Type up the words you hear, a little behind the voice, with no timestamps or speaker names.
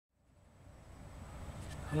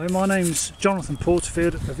Hello, my name's Jonathan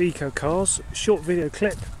Porterfield of Eco Cars. A short video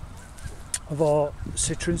clip of our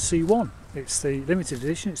Citroen C1. It's the limited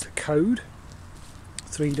edition, it's the code,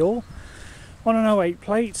 3-door, on an 08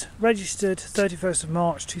 plate, registered 31st of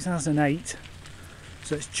March 2008.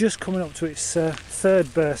 So it's just coming up to its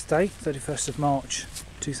third birthday, 31st of March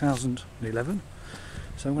 2011.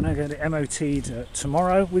 So I'm going to get it MOT'd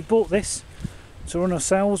tomorrow. We bought this to run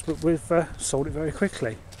ourselves, but we've sold it very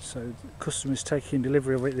quickly. So the customer's taking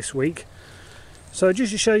delivery of it this week. So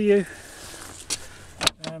just to show you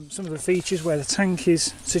some of the features, where the tank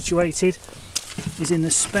is situated is in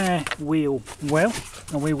the spare wheel well,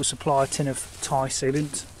 and we will supply a tin of tyre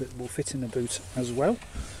sealant that will fit in the boot as well.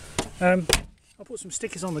 I'll put some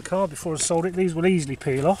stickers on the car before I sold it. These will easily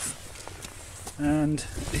peel off. And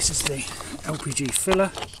this is the LPG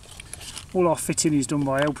filler. All our fitting is done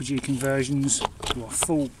by LPG Conversions, who are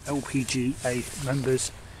full LPGA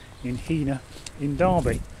members in Hena in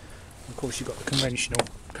Derby. Of course, you've got the conventional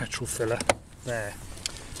petrol filler there.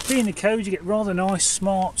 Being the code, you get rather nice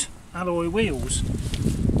smart alloy wheels,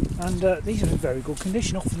 and these are in very good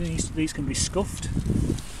condition. Often these can be scuffed,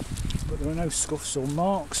 but there are no scuffs or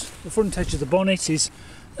marks. The front edge of the bonnet there's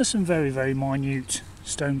some very minute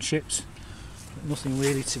stone chips, but nothing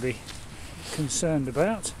really to be concerned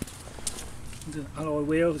about. The alloy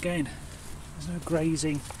wheel again, there's no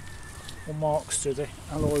grazing or marks to the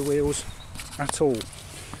alloy wheels at all.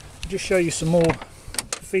 I'll just show you some more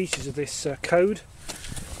features of this code.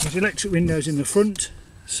 There's electric windows in the front,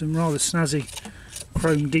 some rather snazzy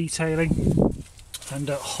chrome detailing, and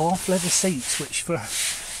half leather seats, which for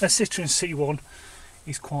a Citroen C1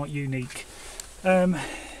 is quite unique.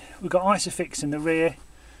 We've got Isofix in the rear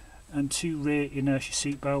and two rear inertia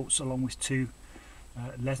seat belts, along with two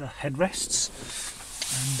leather headrests,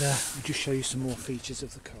 and I'll just show you some more features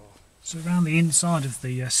of the car. So around the inside of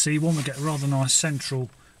the C1 we get a rather nice central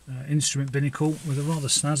instrument binnacle with a rather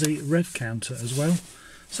snazzy red counter as well.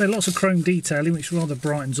 So lots of chrome detailing, which rather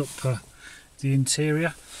brightens up the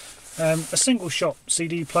interior. A single shot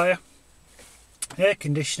CD player, air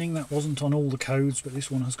conditioning, that wasn't on all the codes, but this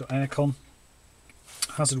one has got aircon,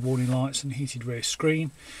 hazard warning lights and heated rear screen.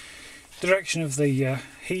 Direction of the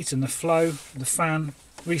heat and the flow, the fan,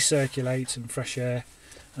 recirculate and fresh air,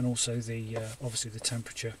 and also the obviously the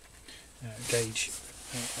temperature gauge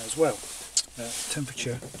as well.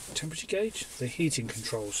 Temperature gauge, the heating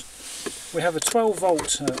controls. We have a 12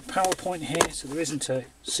 volt power point here, so there isn't a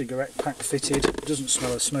cigarette pack fitted. It doesn't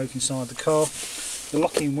smell of smoke inside the car. The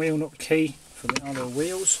locking wheel nut key for the alloy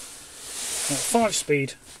wheels.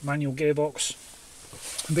 5-speed manual gearbox.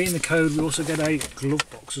 And being the code, we also get a glove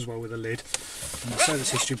box as well with a lid, and the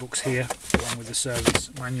service history books here, along with the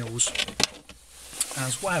service manuals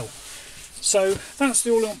as well. So that's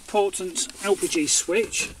the all-important LPG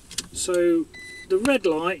switch. So the red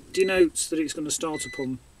light denotes that it's going to start up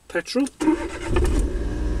on petrol,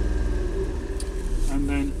 and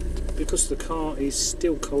then because the car is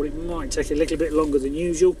still cold, it might take a little bit longer than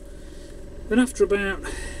usual. Then after about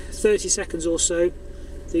 30 seconds or so,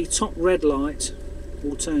 the top red light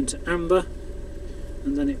will turn to amber,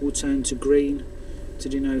 and then it will turn to green to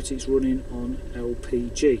denote it's running on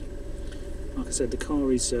LPG. Like I said, the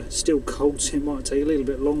car is still cold, so it might take a little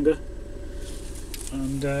bit longer.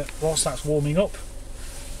 And whilst that's warming up,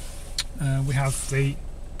 we have the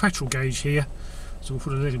petrol gauge here, so we'll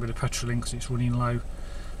put a little bit of petrol in because it's running low,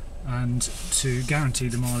 and to guarantee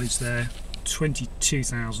the mileage there,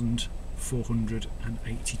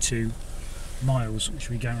 22,482 miles, which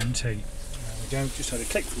we guarantee. There we go, just had a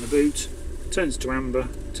click from the boot, turns to amber,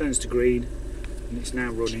 turns to green, and it's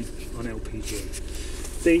now running on LPG.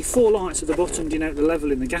 The 4 lights at the bottom denote the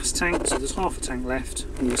level in the gas tank, so there's half a tank left,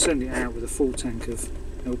 and we'll send it out with a full tank of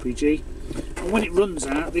LPG. And when it runs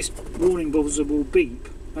out, this warning buzzer will beep,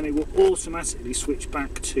 and it will automatically switch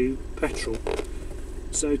back to petrol.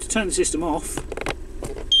 So to turn the system off,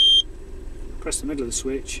 press the middle of the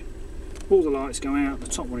switch, all the lights go out, the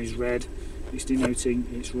top one is red, it's denoting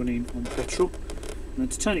it's running on petrol. And then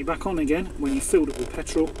to turn it back on again, when you've filled it with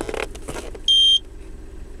petrol,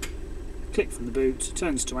 click from the boot,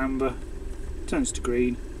 turns to amber, turns to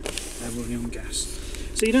green, and running on gas.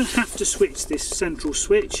 So you don't have to switch this central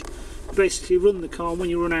switch. Basically run the car, and when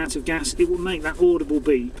you run out of gas, it will make that audible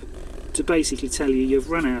beep to basically tell you you've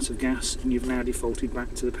run out of gas and you've now defaulted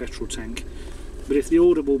back to the petrol tank. But if the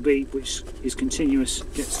audible beep, which is continuous,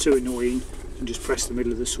 gets too annoying, you can just press the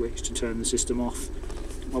middle of the switch to turn the system off.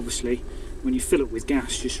 Obviously, when you fill it with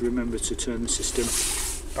gas, just remember to turn the system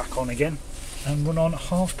back on again and run on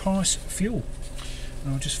half price fuel.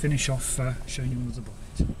 And I'll just finish off showing you under the bonnet.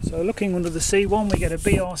 So looking under the C1, we get a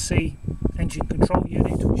BRC engine control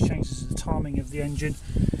unit, which changes the timing of the engine.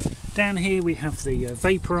 Down here we have the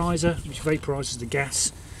vaporizer, which vaporizes the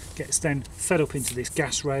gas, gets then fed up into this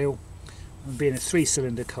gas rail, and being a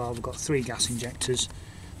 3-cylinder car we've got 3 gas injectors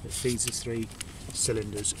that feeds the 3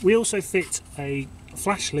 cylinders. We also fit a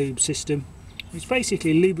flash lube system which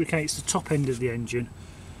basically lubricates the top end of the engine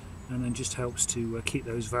and then just helps to keep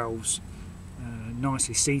those valves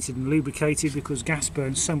nicely seated and lubricated, because gas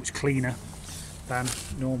burns so much cleaner than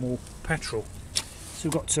normal petrol. So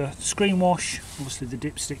we've got screen wash, obviously the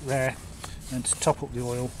dipstick there, and to top up the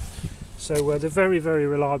oil. So they're very, very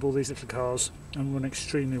reliable, these little cars, and run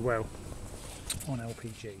extremely well on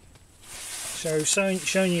LPG. So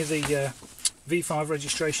showing you the V5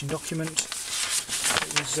 registration document.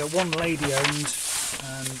 It was one lady owned,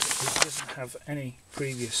 and it doesn't have any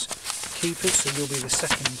previous keepers, so you'll be the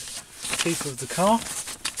second keeper of the car.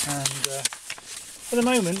 And at the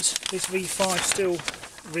moment this V5 still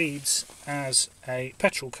reads as a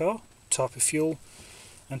petrol car, type of fuel,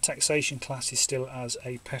 and taxation class is still as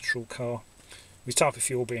a petrol car, with type of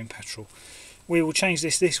fuel being petrol. We will change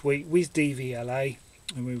this week with DVLA,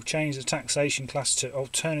 and we will change the taxation class to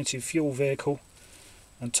alternative fuel vehicle,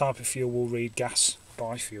 and type of fuel will read gas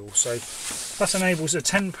bi-fuel. So that enables a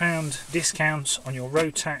 £10 discount on your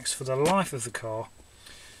road tax for the life of the car.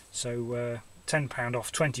 So £10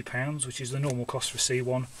 off £20, which is the normal cost for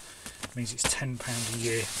C1, means it's £10 a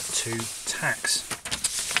year to tax.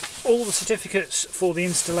 All the certificates for the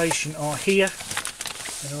installation are here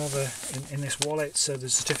in this wallet. So the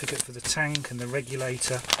certificate for the tank and the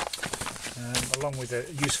regulator, along with a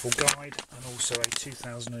useful guide, and also a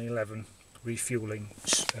 2011 refueling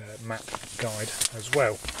map guide as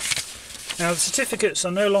well. Now the certificates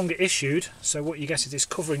are no longer issued, so what you get is this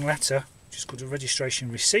covering letter, which is called a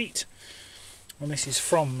registration receipt, and this is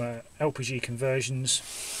from LPG Conversions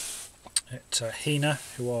at HENA,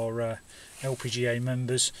 who are LPGA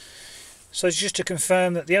members. So it's just to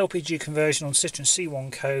confirm that the LPG conversion on Citroen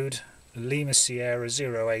C1 code Lima Sierra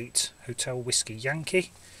 08 Hotel Whiskey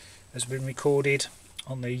Yankee has been recorded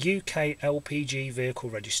on the UK LPG vehicle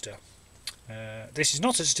register. This is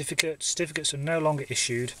not a certificate. Certificates are no longer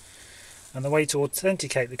issued, and the way to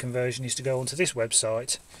authenticate the conversion is to go onto this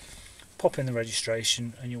website, pop in the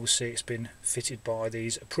registration, and you will see it's been fitted by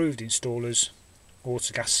these approved installers,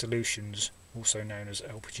 Autogas Solutions, also known as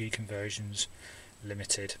LPG Conversions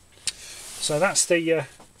Limited. So that's the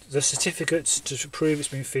certificates to prove it's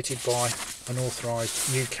been fitted by an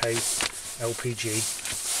authorised UK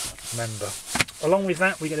LPG member. Along with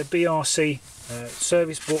that we get a BRC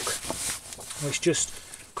service book, which just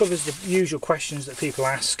covers the usual questions that people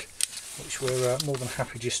ask, which we're more than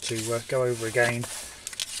happy just to go over again.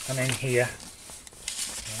 And then here,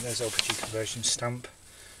 there's LPG conversion stamp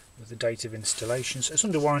with the date of installation. So it's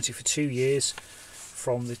under warranty for 2 years,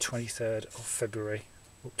 from the 23rd of February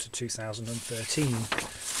up to 2013.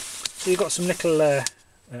 So you've got some little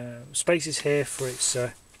spaces here for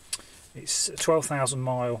its 12,000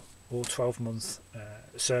 mile or 12-month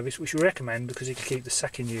service, which we recommend because you can keep the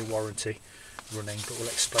 2nd year warranty running, but we'll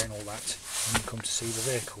explain all that when you come to see the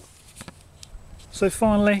vehicle. So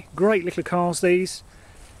finally, great little cars these.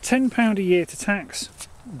 £10 a year to tax,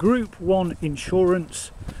 Group 1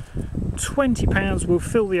 insurance, £20 will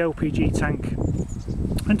fill the LPG tank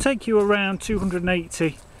and take you around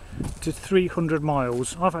 280 to 300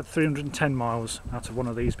 miles. I've had 310 miles out of one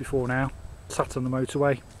of these before now, sat on the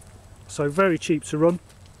motorway, so very cheap to run.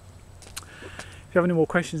 If you have any more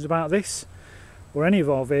questions about this or any of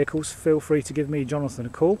our vehicles, feel free to give me, Jonathan, a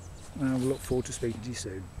call, and we'll look forward to speaking to you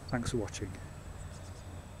soon. Thanks for watching.